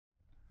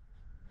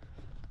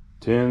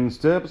10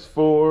 steps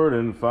forward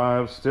and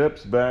 5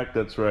 steps back.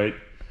 That's right.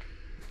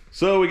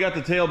 So we got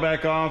the tail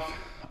back off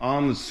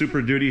on the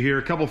Super Duty here.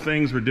 A couple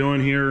things we're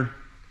doing here.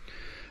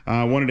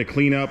 Wanted to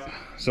clean up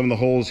some of the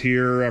holes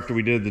here after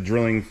we did the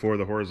drilling for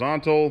the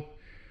horizontal.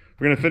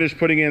 We're going to finish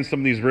putting in some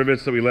of these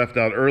rivets that we left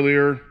out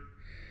earlier.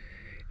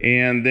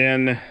 And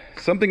then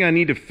something I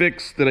need to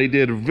fix that I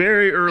did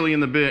very early in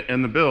the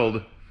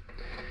build,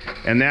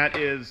 and that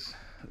is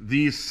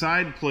these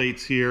side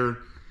plates here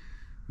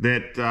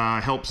that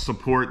help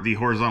support the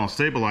horizontal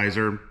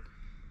stabilizer.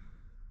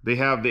 They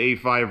have the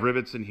A5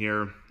 rivets in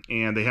here,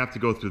 and they have to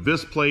go through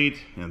this plate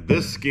and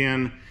this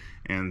skin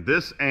and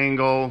this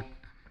angle.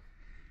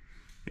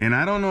 And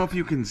I don't know if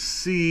you can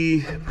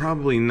see,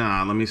 probably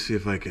not. Let me see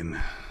if I can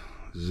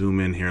zoom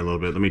in here a little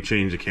bit. Let me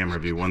change the camera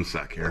view 1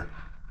 sec here.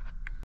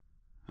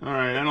 All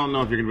right, I don't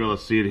know if you're gonna be able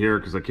to see it here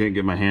because I can't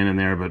get my hand in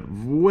there, but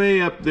way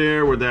up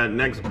there where that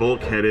next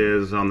bulkhead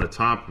is on the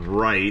top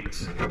right,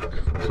 so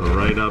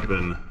right up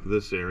in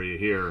this area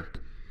here,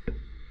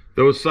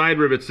 those side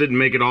rivets didn't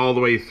make it all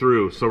the way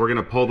through, so we're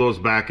gonna pull those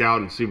back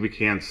out and see if we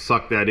can't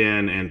suck that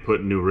in and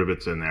put new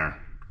rivets in there.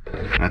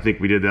 And I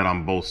think we did that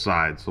on both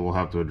sides, so we'll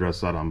have to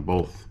address that on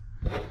both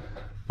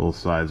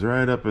sides.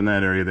 Right up in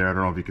that area there, I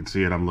don't know if you can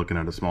see it, I'm looking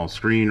at a small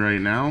screen right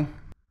now.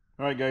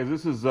 All right, guys,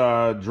 this is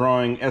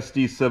drawing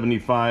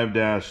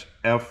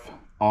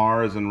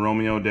SD75-FR as in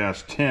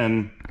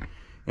Romeo-10,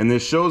 and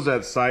this shows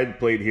that side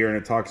plate here, and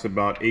it talks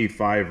about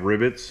A5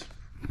 rivets.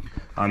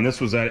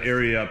 This was that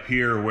area up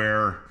here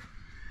where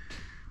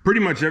pretty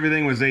much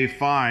everything was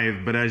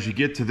A5, but as you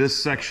get to this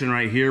section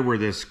right here where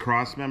this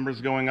cross member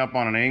is going up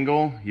on an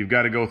angle, you've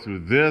got to go through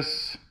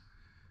this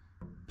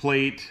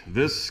plate,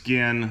 this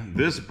skin,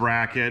 this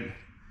bracket,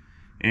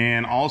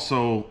 and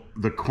also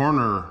the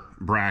corner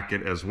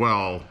bracket as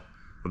well,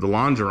 with the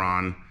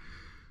longeron.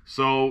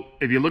 So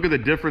if you look at the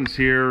difference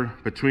here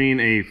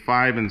between a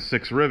 5 and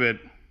 6 rivet,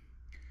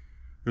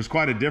 there's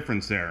quite a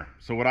difference there.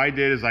 So what I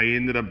did is I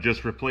ended up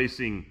just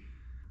replacing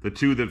the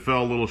 2 that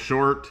fell a little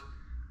short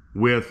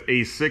with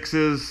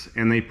A6s,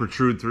 and they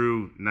protrude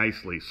through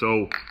nicely.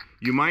 So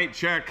you might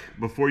check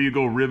before you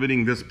go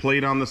riveting this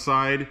plate on the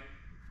side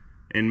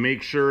and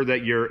make sure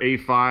that your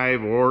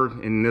A5, or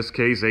in this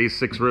case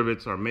A6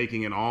 rivets, are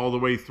making it all the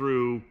way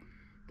through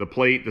the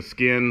plate, the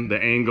skin,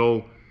 the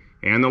angle,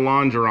 and the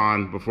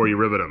longeron before you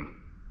rivet them.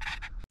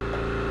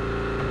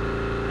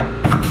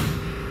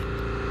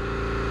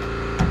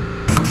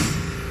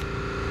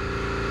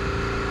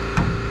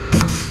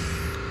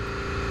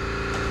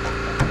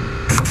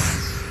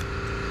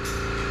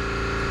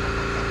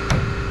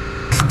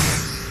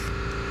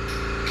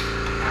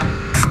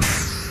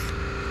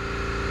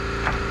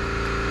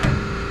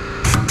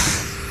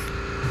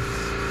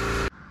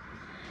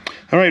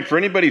 All right, for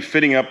anybody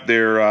fitting up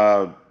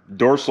their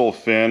dorsal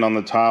fin on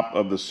the top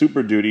of the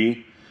Super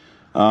Duty,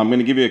 I'm going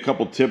to give you a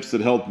couple tips that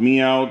helped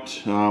me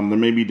out. There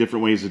may be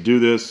different ways to do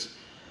this,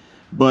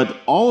 but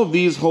all of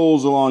these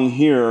holes along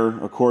here,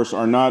 of course,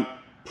 are not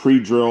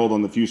pre-drilled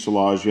on the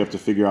fuselage. You have to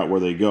figure out where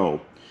they go.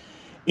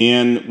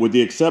 And with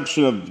the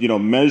exception of,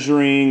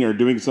 measuring or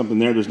doing something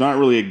there's not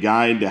really a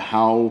guide to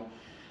how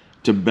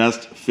to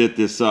best fit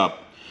this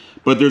up.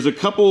 But there's a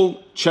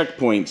couple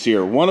checkpoints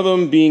here. One of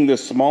them being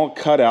this small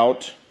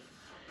cutout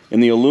in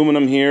the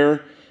aluminum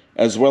here,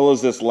 as well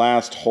as this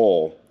last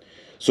hole.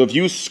 So if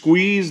you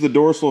squeeze the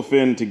dorsal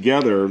fin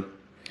together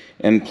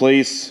and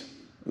place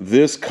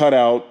this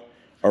cutout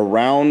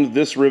around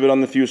this rivet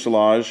on the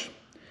fuselage,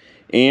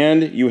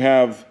 and you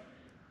have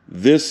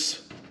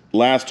this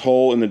last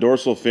hole in the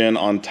dorsal fin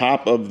on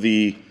top of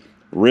the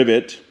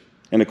rivet,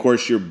 and of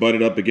course you're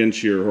butted up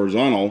against your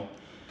horizontal,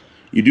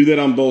 you do that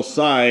on both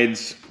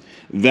sides,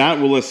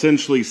 that will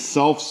essentially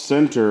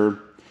self-center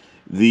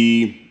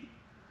the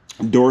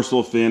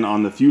dorsal fin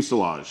on the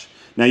fuselage.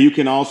 Now you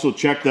can also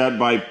check that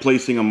by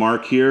placing a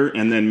mark here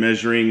and then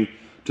measuring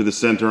to the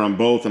center on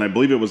both, and I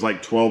believe it was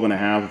like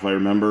 12.5 if I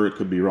remember. It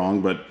could be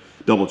wrong, but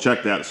double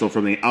check that. So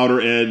from the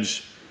outer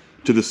edge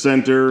to the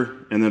center,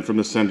 and then from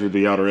the center to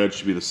the outer edge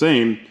should be the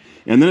same.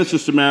 And then it's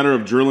just a matter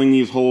of drilling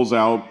these holes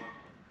out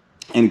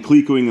and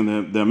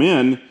clecoing them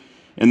in,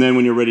 and then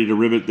when you're ready to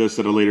rivet this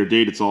at a later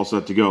date, it's all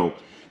set to go.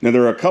 Now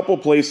there are a couple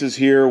places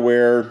here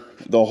where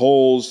the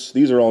holes,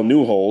 these are all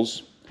new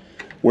holes,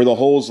 where the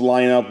holes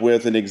line up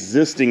with an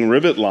existing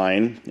rivet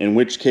line, in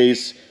which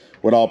case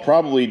what I'll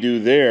probably do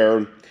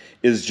there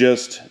is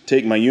just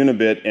take my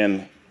unibit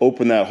and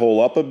open that hole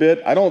up a bit.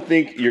 I don't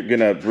think you're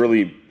gonna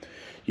really,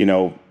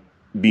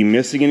 be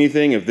missing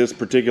anything if this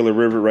particular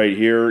rivet right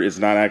here is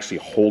not actually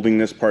holding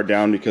this part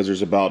down, because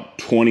there's about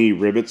 20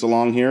 rivets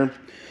along here.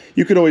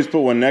 You could always put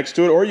one next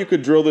to it, or you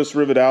could drill this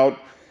rivet out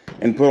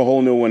and put a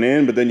whole new one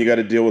in, but then you got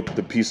to deal with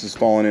the pieces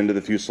falling into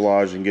the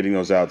fuselage and getting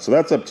those out. So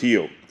that's up to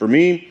you. For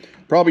me,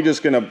 probably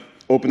just going to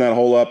open that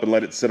hole up and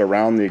let it sit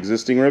around the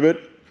existing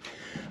rivet.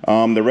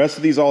 The rest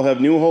of these all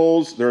have new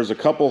holes. There's a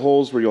couple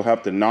holes where you'll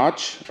have to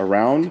notch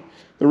around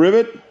the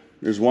rivet.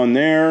 There's one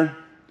there.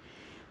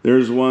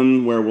 There's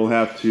one where we'll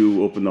have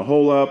to open the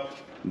hole up.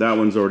 That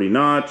one's already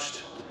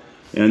notched.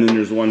 And then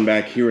there's one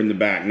back here in the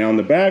back. Now in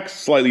the back,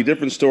 slightly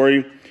different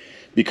story.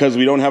 because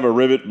we don't have a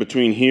rivet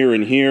between here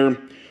and here,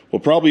 we'll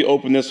probably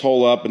open this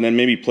hole up and then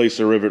maybe place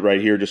a rivet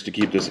right here just to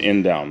keep this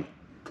end down.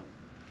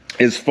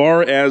 As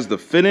far as the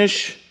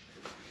finish,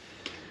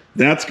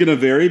 that's going to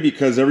vary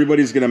because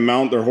everybody's going to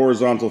mount their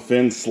horizontal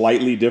fin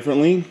slightly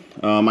differently.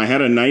 I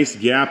had a nice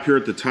gap here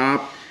at the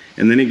top,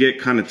 and then it get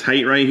kind of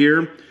tight right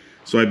here.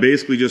 So I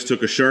basically just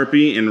took a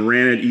Sharpie and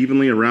ran it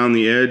evenly around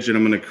the edge, and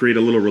I'm going to create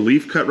a little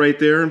relief cut right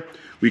there.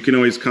 We can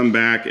always come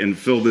back and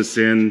fill this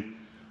in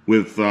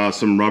with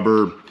some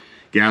rubber,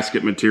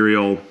 gasket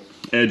material,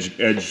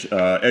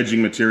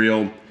 edging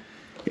material.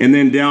 And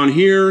then down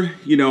here,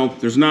 you know,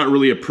 there's not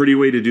really a pretty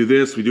way to do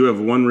this. We do have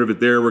one rivet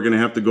there we're going to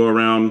have to go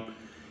around.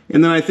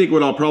 And then I think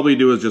what I'll probably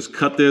do is just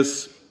cut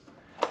this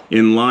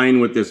in line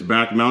with this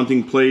back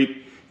mounting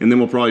plate, and then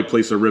we'll probably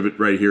place a rivet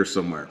right here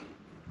somewhere.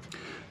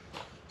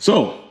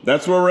 So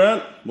that's where we're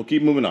at. We'll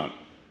keep moving on.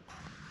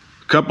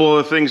 A couple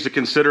of things to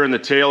consider in the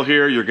tail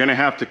here. You're going to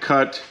have to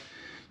cut,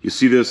 you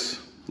see this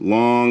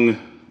long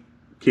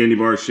candy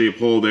bar shaped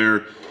hole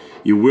there.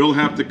 You will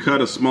have to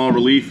cut a small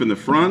relief in the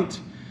front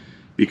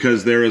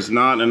because there is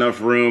not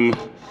enough room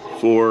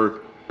for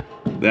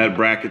that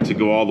bracket to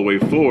go all the way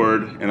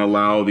forward and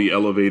allow the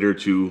elevator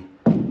to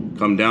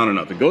come down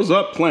enough. It goes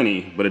up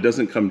plenty, but it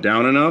doesn't come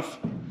down enough.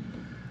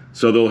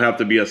 So there'll have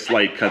to be a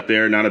slight cut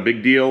there. Not a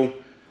big deal,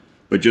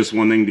 but just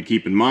one thing to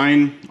keep in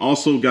mind.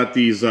 Also got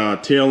these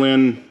tail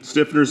end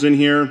stiffeners in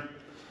here.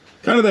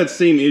 Kind of that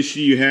same issue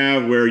you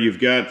have where you've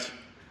got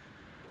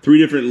 3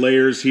 different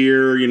layers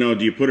here. You know,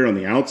 do you put it on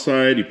the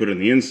outside? Do you put it on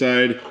the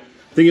inside?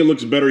 I think it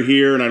looks better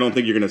here, and I don't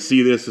think you're gonna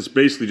see this. This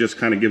basically just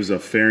kind of gives a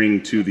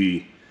fairing to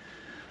the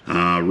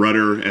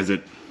rudder as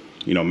it,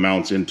 you know,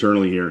 mounts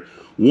internally here.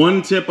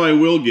 One tip I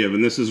will give,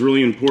 and this is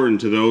really important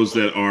to those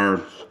that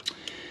are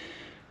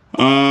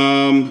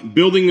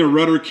building their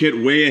rudder kit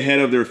way ahead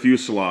of their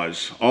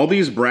fuselage. All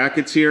these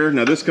brackets here,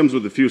 now this comes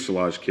with the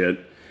fuselage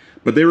kit,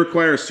 but they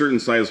require a certain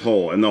size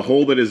hole, and the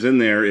hole that is in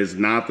there is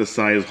not the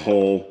size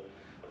hole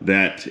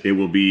that it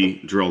will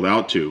be drilled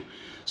out to.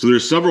 So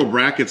there's several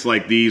brackets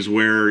like these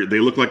where they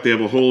look like they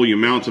have a hole, you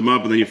mount them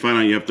up, and then you find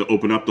out you have to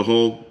open up the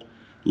hole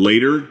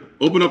later.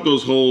 Open up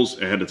those holes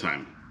ahead of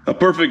time. A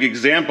perfect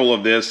example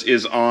of this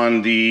is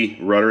on the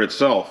rudder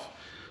itself.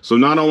 So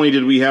not only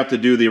did we have to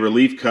do the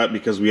relief cut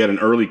because we had an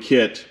early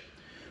kit,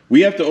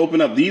 we have to open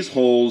up these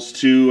holes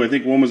to, I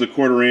think one was a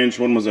 1/4 inch,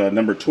 one was a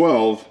number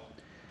 12.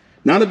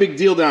 Not a big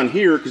deal down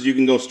here because you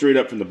can go straight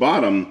up from the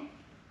bottom.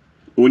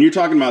 But when you're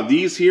talking about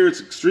these here,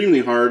 it's extremely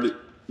hard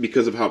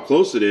because of how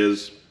close it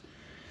is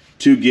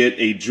to get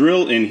a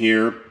drill in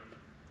here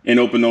and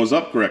open those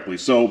up correctly.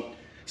 So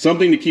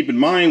something to keep in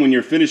mind when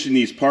you're finishing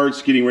these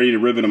parts, getting ready to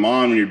rivet them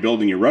on when you're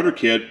building your rudder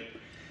kit,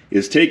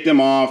 is take them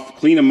off,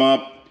 clean them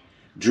up,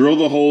 drill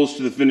the holes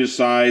to the finished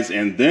size,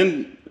 and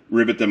then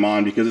rivet them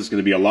on because it's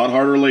going to be a lot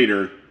harder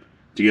later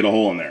to get a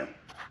hole in there.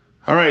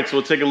 All right, so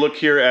we'll take a look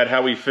here at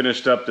how we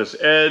finished up this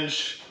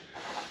edge.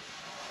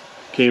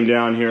 Came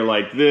down here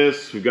like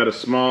this. We've got a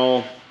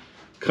small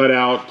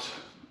cutout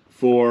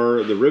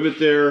for the rivet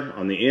there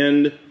on the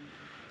end.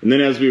 And then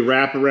as we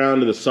wrap around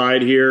to the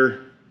side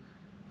here,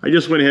 I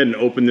just went ahead and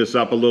opened this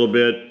up a little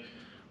bit.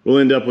 We'll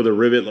end up with a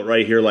rivet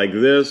right here like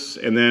this,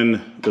 and then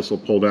this will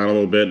pull down a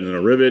little bit and then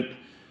a rivet.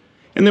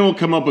 And then we'll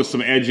come up with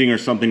some edging or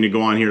something to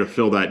go on here to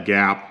fill that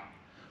gap.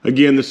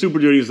 Again, the Super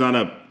Duty is not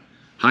a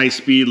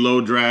high-speed,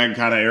 low-drag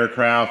kind of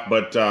aircraft,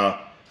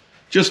 but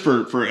just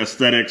for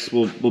aesthetics,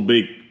 we'll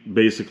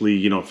basically,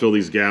 you know, fill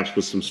these gaps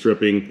with some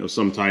stripping of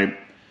some type.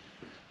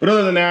 But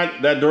other than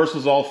that, that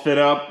dorsal's all fit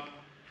up.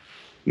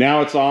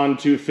 Now it's on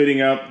to fitting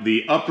up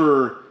the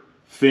upper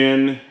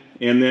fin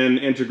and then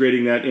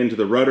integrating that into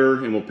the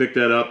rudder, and we'll pick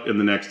that up in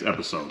the next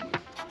episode.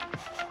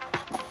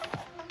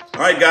 All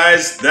right,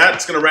 guys,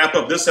 that's gonna wrap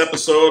up this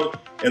episode.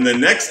 In the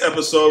next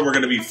episode, we're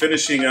gonna be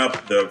finishing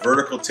up the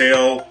vertical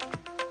tail,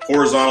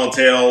 horizontal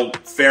tail,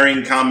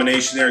 fairing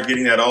combination there,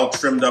 getting that all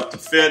trimmed up to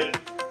fit.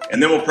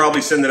 And then we'll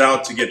probably send it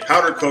out to get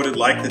powder coated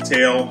like the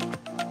tail.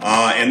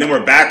 And then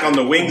we're back on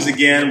the wings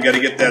again. We gotta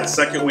get that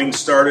second wing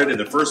started and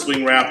the first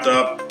wing wrapped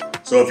up.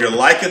 So if you're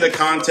liking the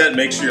content,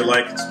 make sure you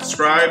like and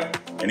subscribe.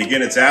 And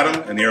again, it's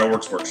Adam and the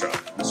Aeroworks Workshop.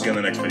 We'll see you on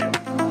the next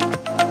video.